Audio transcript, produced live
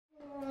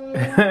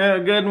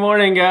Good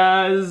morning,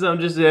 guys. I'm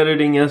just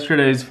editing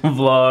yesterday's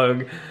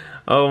vlog.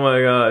 Oh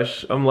my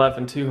gosh, I'm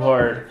laughing too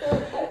hard.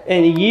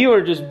 And you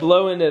are just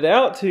blowing it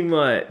out too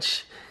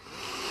much.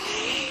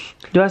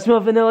 Do I smell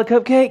vanilla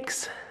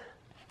cupcakes?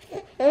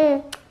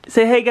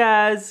 Say hey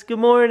guys, good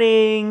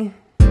morning.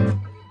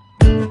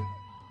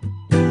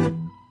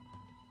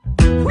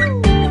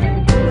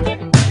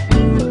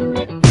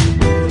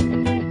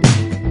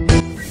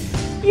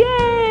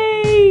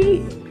 Yay!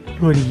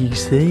 What do you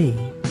say?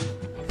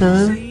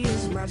 Huh?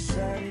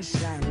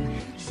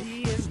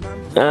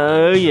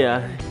 Oh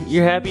yeah,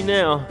 you're happy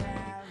now.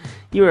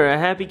 You are a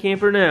happy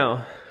camper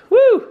now.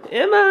 Woo!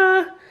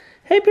 Emma!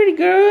 Hey pretty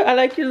girl, I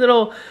like your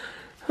little,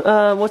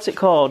 what's it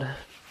called?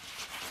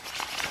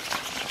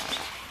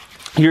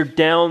 Your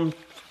down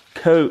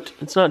coat.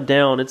 It's not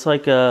down, it's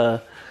like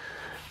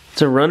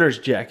it's a runner's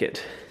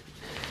jacket.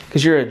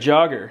 Cause you're a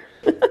jogger.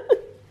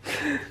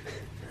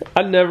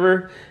 I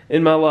never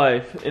in my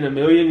life, in a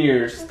million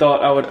years,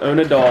 thought I would own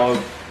a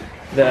dog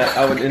that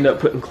I would end up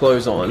putting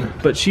clothes on.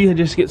 But she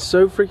just gets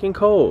so freaking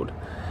cold.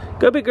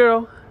 Go big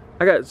girl.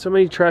 I got so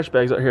many trash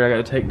bags out here I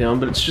gotta take down,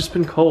 but it's just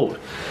been cold.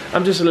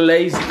 I'm just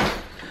lazy.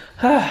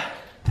 Oh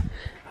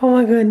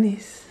my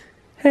goodness.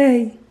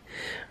 Hey.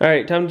 All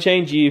right, time to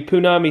change you,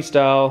 Punami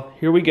style.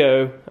 Here we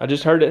go. I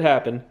just heard it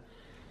happen.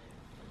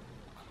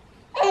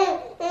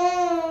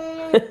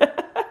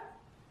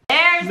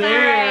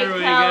 There we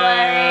go.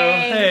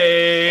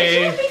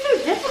 Hey. It shouldn't be so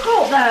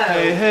difficult though.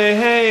 Hey, hey,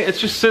 hey. It's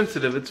just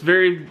sensitive. It's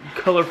very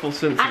colorful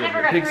sensitive. I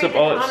never got it picks to up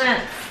read all the its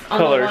comments on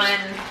colors. the one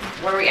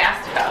where we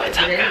asked about it.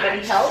 Did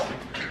anybody help?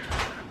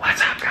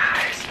 What's up,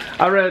 guys?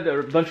 I read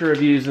a bunch of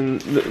reviews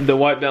and the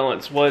white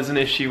balance was an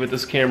issue with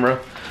this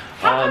camera.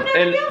 How come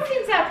nobody else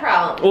seems to have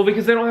problems? Well,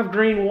 because they don't have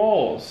green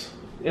walls.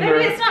 Maybe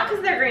it's not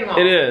because they're green walls.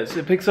 It is.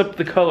 It picks up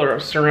the color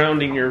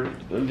surrounding your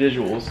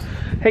visuals.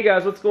 Hey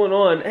guys, what's going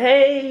on?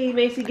 Hey,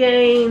 Macy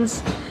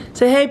Gaines.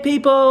 Say hey,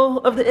 people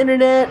of the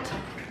internet.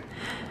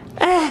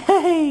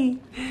 Hey.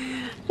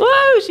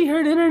 Whoa, she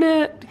heard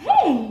internet.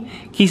 Hey.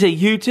 Can you say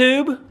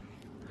YouTube?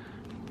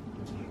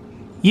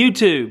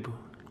 YouTube.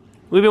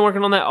 We've been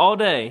working on that all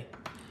day.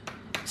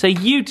 Say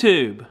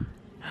YouTube.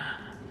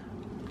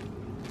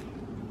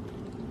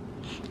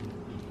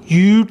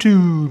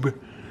 YouTube.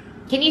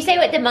 Can you say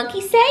what the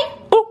monkeys say?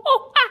 Oh,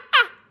 oh,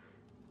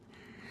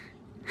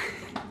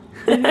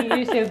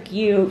 You're so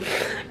cute. You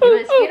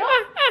want a Skittle?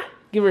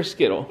 Give her a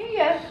Skittle. Here you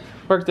go.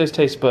 Work those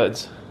taste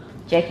buds.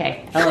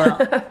 JK. Oh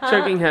well.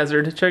 Choking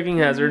hazard, choking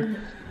hazard.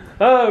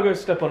 Oh, go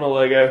step on a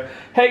Lego.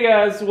 Hey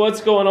guys,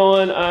 what's going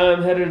on?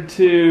 I'm headed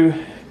to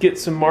get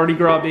some Mardi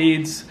Gras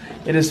beads.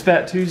 It is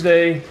Fat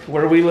Tuesday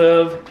where we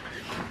live,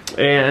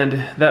 and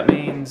that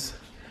means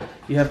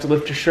you have to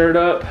lift your shirt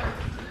up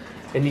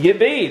and you get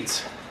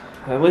beads.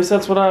 At least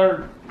that's what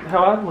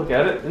how I look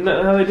at it. Isn't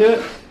that how they do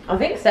it? I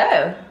think so.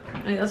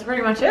 I think that's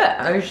pretty much it.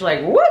 I was just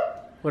like,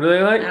 what? What are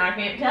they like? I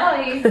can't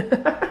tell you.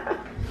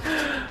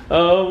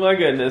 Oh my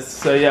goodness.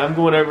 So yeah, I'm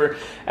going over.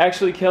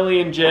 Actually,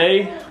 Kelly and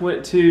Jay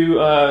went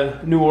to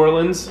New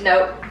Orleans.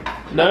 Nope.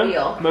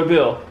 No?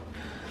 Mobile.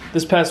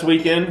 This past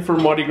weekend for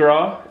Mardi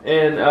Gras.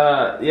 And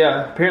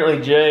yeah,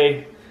 apparently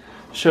Jay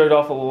showed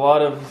off a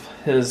lot of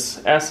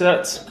his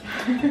assets.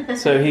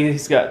 So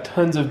he's got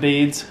tons of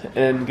beads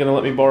and gonna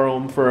let me borrow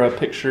them for a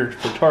picture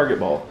for Target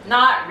Ball.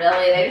 Not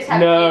really, they just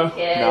have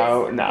cute kids.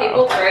 No.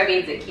 People throw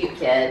beads at cute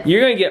kids.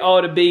 You're gonna get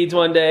all the beads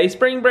one day.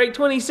 Spring break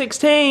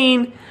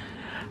 2016.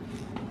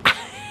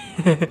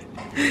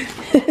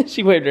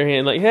 She waved her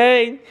hand like,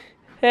 hey,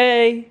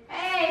 hey.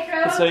 Hey,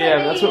 throw So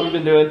yeah, that's what we've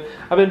been doing.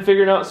 I've been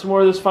figuring out some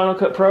more of this Final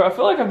Cut Pro. I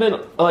feel like I've been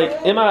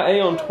like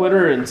MIA on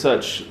Twitter and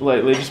such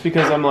lately, just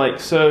because I'm like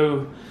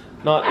so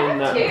not in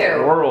that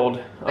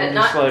world. But I'm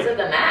not just like because of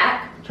the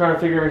Mac. trying to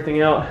figure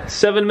everything out.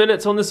 7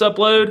 minutes on this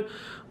upload.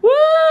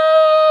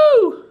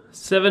 Woo!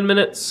 7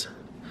 minutes.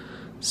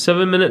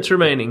 7 minutes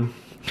remaining.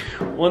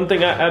 One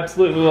thing I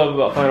absolutely love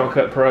about Final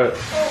Cut Pro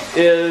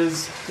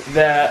is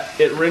that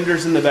it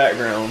renders in the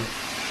background.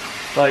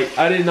 Like,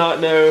 I did not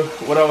know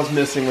what I was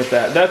missing with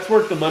that. That's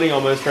worth the money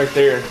almost right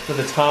there for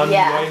the time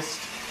you waste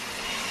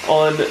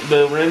on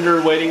the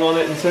render waiting on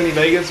it in Sony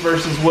Vegas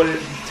versus what it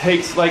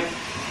takes, like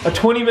a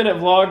 20-minute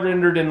vlog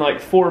rendered in like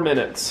 4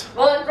 minutes.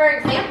 Well, and for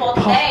example,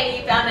 today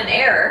you found an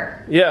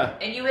error. Yeah.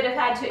 And you would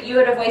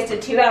have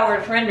wasted 2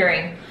 hours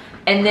rendering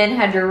and then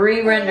had to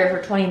re-render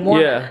for 20 more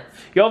minutes.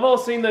 Y'all have all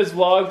seen those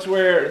vlogs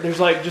where there's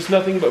like just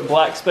nothing but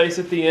black space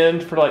at the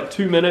end for like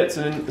 2 minutes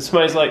and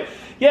somebody's like,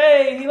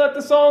 yay, he let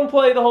the song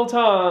play the whole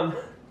time.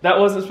 That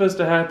wasn't supposed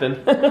to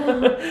happen.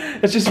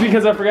 It's just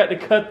because I forgot to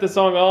cut the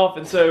song off,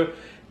 and so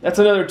that's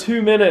another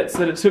 2 minutes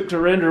that it took to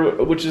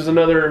render, which is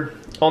another,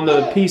 on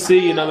the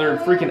PC, another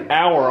freaking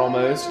hour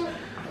almost.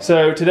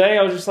 So today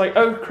I was just like,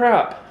 oh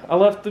crap, I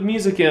left the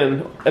music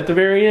in at the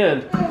very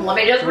end. Let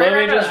me just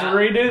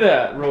redo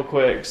that real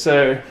quick.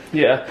 So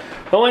yeah,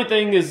 the only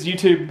thing is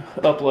YouTube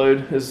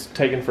upload is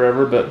taking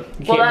forever, but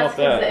you can't help that. Well, that's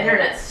because the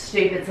internet's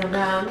stupid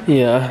sometimes.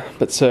 Yeah,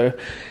 but so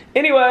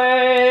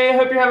anyway,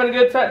 hope you're having a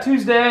good Fat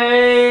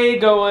Tuesday.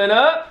 Going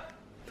up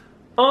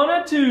on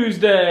a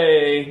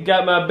Tuesday.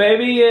 Got my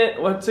baby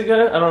in, what's it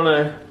go? I don't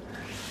know.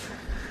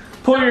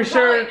 Pull your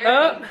shirt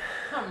up.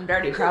 Something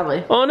dirty,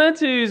 probably. On a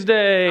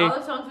Tuesday. All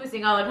the songs we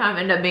sing all the time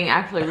end up being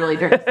actually really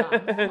dirty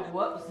songs.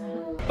 Whoops.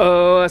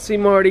 Oh, I see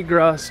Mardi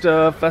Gras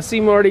stuff. I see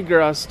Mardi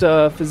Gras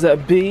stuff. Is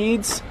that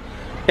beads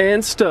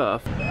and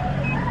stuff?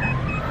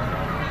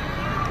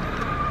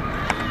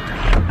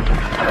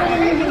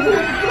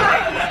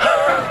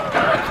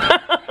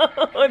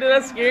 Did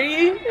that scare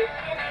you?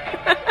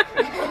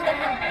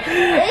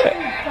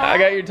 I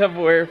got your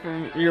Tupperware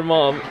from your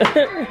mom.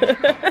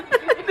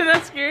 Did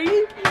that scare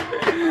you?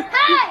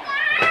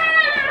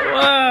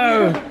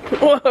 Whoa!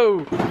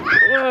 Whoa!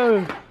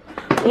 Whoa!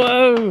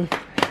 Whoa!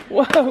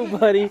 Whoa,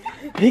 buddy.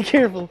 Be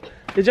careful.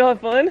 Did y'all have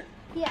fun?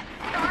 Yeah.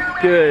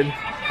 Good.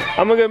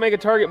 I'm gonna go make a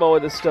target ball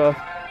with this stuff.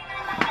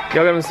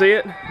 Y'all gonna see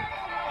it?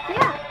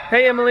 Yeah.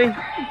 Hey, Emily. No,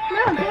 get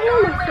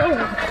on my phone.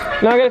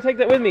 No, I gotta take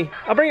that with me.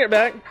 I'll bring it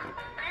back.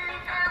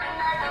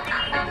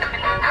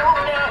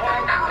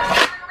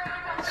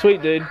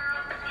 Sweet, dude.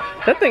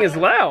 That thing is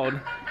loud.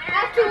 I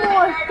have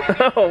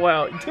 2 more. Oh,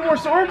 wow. 2 more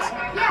swords?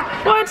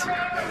 Yeah. What?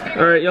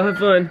 All right, y'all have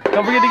fun.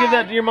 Don't forget to give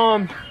that to your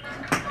mom.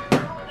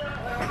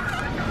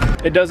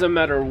 It doesn't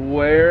matter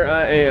where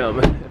I am.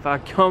 If I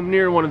come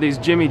near one of these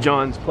Jimmy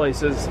John's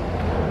places,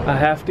 I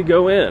have to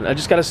go in. I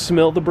just gotta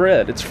smell the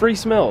bread. It's free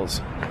smells.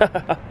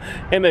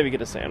 And maybe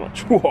get a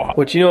sandwich.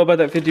 What you know about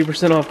that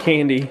 50% off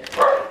candy?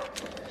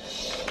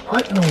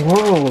 What in the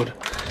world?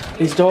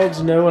 These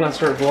dogs know when I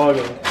start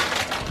vlogging.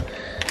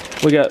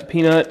 We got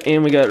peanut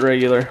and we got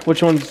regular.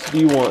 Which ones do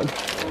you want?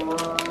 A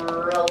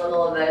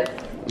little of those.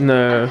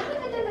 No. I'm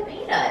gonna do the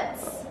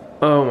peanuts.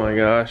 Oh my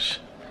gosh.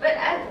 But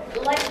I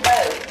like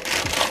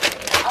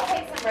both. I'll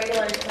take some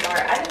regulars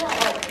tomorrow. I just want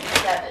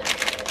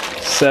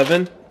like 7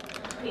 7?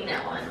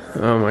 peanut ones.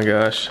 Oh my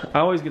gosh. I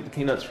always get the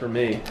peanuts for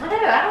me. I know,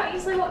 I don't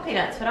usually want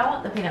peanuts, but I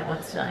want the peanut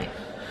ones tonight.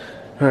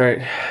 All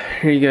right,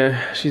 here you go.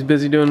 She's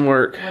busy doing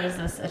work. What is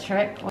this, a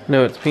trick?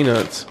 No, it's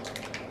peanuts.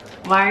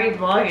 Why are you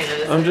vlogging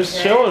this? I'm just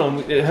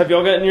showing them. Have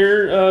y'all gotten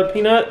your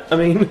peanut? I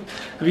mean,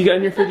 have you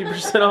gotten your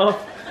 50%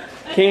 off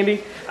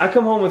candy? I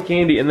come home with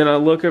candy and then I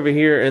look over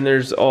here and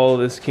there's all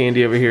this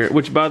candy over here.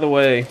 Which, by the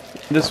way,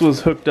 this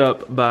was hooked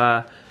up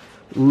by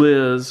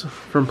Liz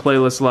from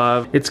Playlist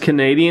Live. It's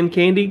Canadian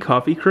candy,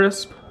 Coffee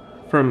Crisp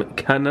from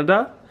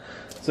Canada.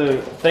 So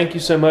thank you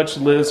so much,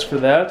 Liz, for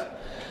that.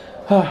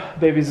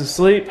 Baby's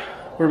asleep.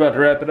 We're about to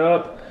wrap it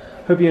up.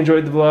 Hope you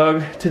enjoyed the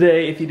vlog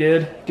today. If you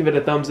did, give it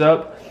a thumbs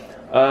up.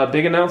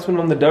 Big announcement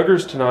on the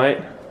Duggars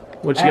tonight.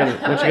 What you got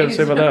to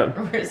say about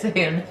that? We're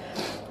saying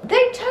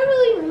they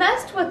totally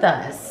messed with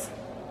us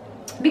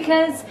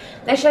because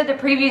they showed the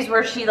previews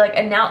where she like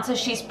announces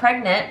she's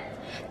pregnant.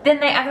 Then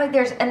they act like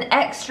there's an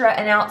extra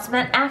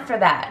announcement after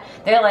that.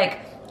 They're like,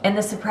 and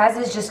the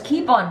surprises just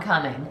keep on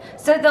coming.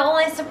 So the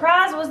only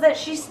surprise was that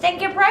she's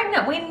stinking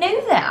pregnant. We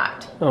knew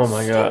that. Oh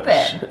my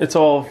gosh. It's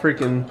all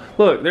freaking...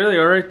 Look, there they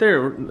are right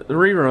there. The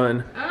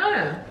rerun.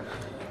 Oh.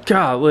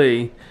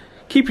 Golly.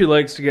 Keep your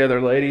legs together,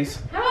 ladies.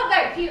 How about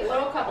that cute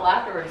little couple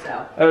afterwards,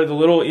 though? Oh, the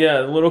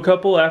little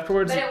couple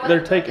afterwards. But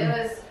They're taking...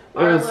 It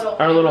was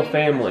our little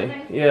family.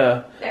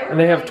 Yeah. And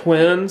they have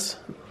twins.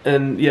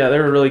 And yeah, they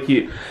were really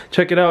cute.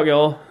 Check it out,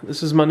 y'all.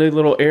 This is my new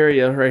little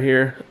area right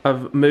here.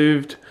 I've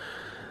moved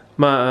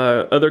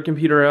my other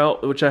computer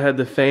out, which I had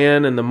the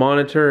fan and the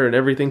monitor and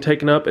everything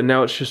taken up, and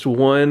now it's just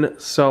one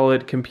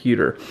solid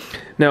computer.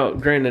 Now,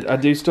 granted, I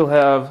do still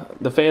have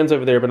the fans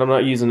over there, but I'm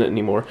not using it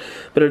anymore.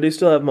 But I do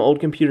still have my old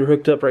computer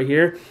hooked up right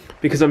here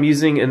because I'm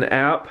using an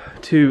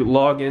app to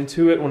log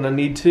into it when I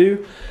need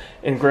to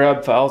and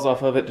grab files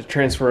off of it to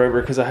transfer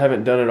over because I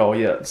haven't done it all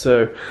yet.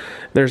 So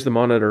there's the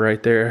monitor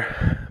right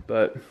there.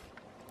 But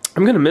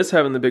I'm gonna miss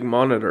having the big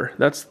monitor.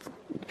 That's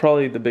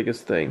probably the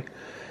biggest thing.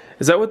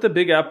 Is that what the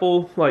big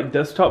Apple like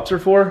desktops are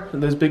for?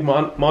 Those big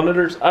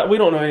monitors? We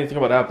don't know anything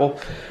about Apple.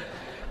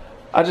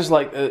 I just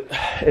like it.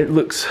 It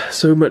looks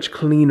so much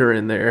cleaner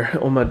in there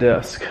on my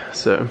desk.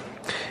 So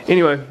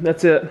anyway,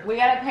 that's it. We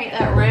gotta paint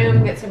that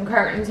room, get some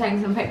curtains,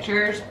 hang some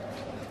pictures.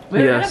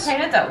 We were gonna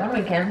paint it that one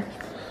weekend.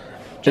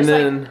 And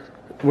then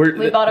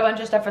we bought a bunch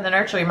of stuff for the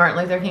nursery Martin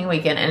Luther King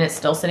weekend, and it's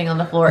still sitting on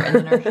the floor in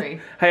the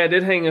nursery. Hey, I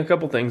did hang a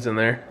couple things in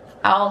there.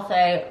 I'll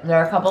say there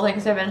are a couple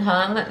things that have been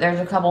hung. There's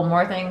a couple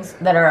more things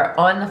that are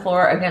on the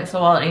floor against the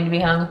wall that need to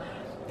be hung.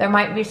 There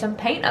might be some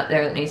paint up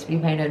there that needs to be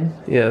painted.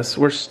 Yes,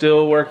 we're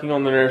still working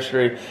on the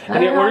nursery.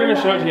 And yet we're going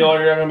to show it to y'all.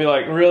 You're going to be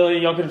like, really?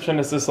 Y'all could have shown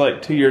us this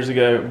like 2 years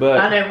ago.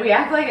 But I know, we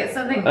act like it's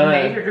something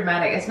major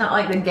dramatic. It's not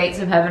like the gates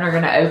of heaven are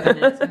going to open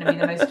and it's going to be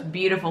the most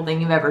beautiful thing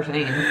you've ever seen.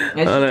 It's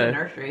just a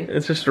nursery.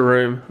 It's just a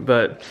room,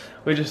 but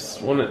we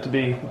just want it to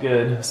be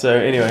good. So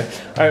anyway,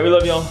 all right, we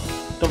love y'all.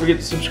 Don't forget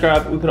to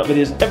subscribe. We put up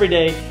videos every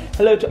day.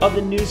 Hello to all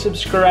the new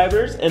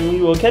subscribers, and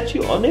we will catch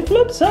you on the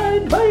flip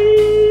side. Bye!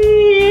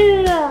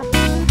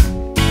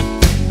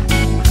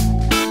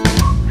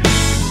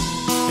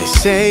 They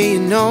say you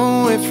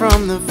know it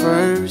from the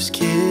first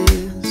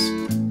kiss,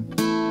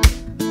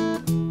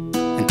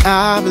 and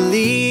I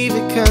believe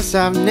it 'cause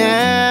I've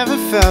never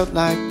felt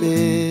like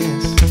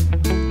this.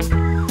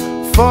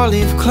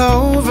 four-leaf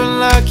clover,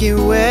 lucky,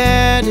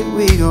 where did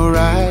we go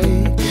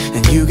right?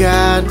 And you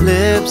got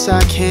lips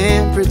I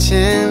can't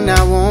pretend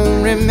I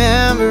won't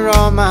remember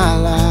all my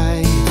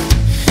life.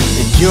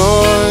 And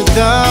you're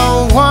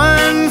the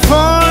one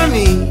for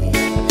me,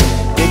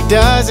 it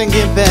doesn't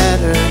get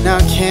better. Now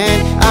can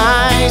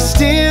I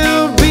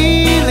still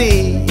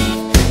believe,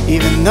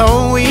 even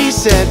though we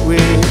said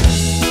we're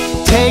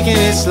taking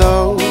it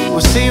slow,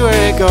 we'll see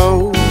where it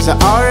goes. I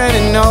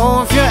already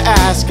know if you're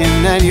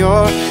asking that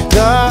you're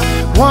the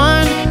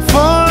one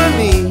for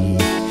me.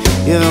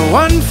 You're the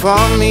one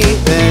for me,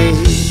 babe.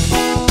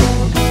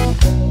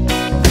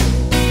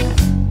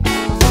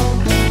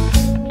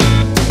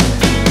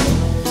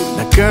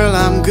 Now girl,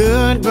 I'm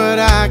good, but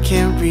I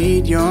can't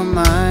read your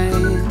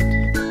mind.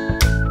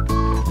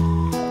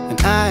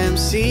 And I am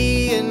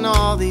seeing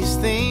all these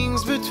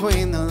things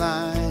between the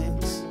lines.